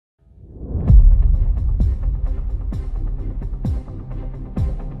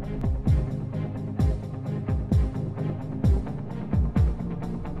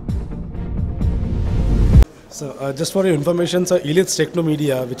So, just for your information, sir, Elite's Techno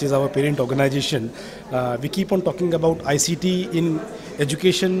Media, which is our parent organization, we keep on talking about ICT in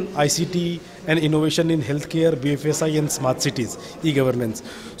education, ICT and innovation in healthcare, BFSI and smart cities, e-governance.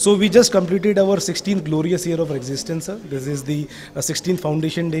 So we just completed our 16th glorious year of existence, sir. This is the 16th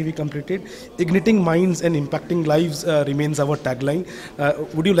foundation day we completed. Igniting minds and impacting lives remains our tagline.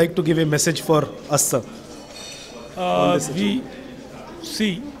 Would you like to give a message for us, sir? We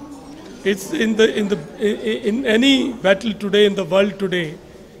see. It's in any battle today in the world today,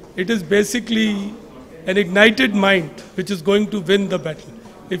 it is basically an ignited mind which is going to win the battle.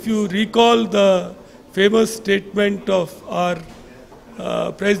 If you recall the famous statement of our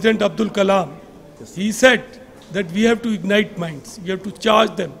President Abdul Kalam, he said that we have to ignite minds, we have to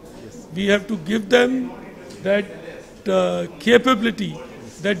charge them, we have to give them that capability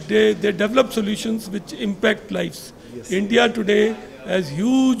that they develop solutions which impact lives. India today has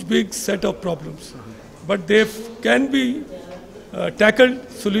huge big set of problems, but they can be tackled,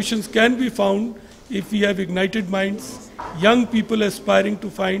 solutions can be found if we have ignited minds, young people aspiring to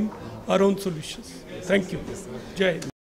find our own solutions. Thank you. Jai Hind.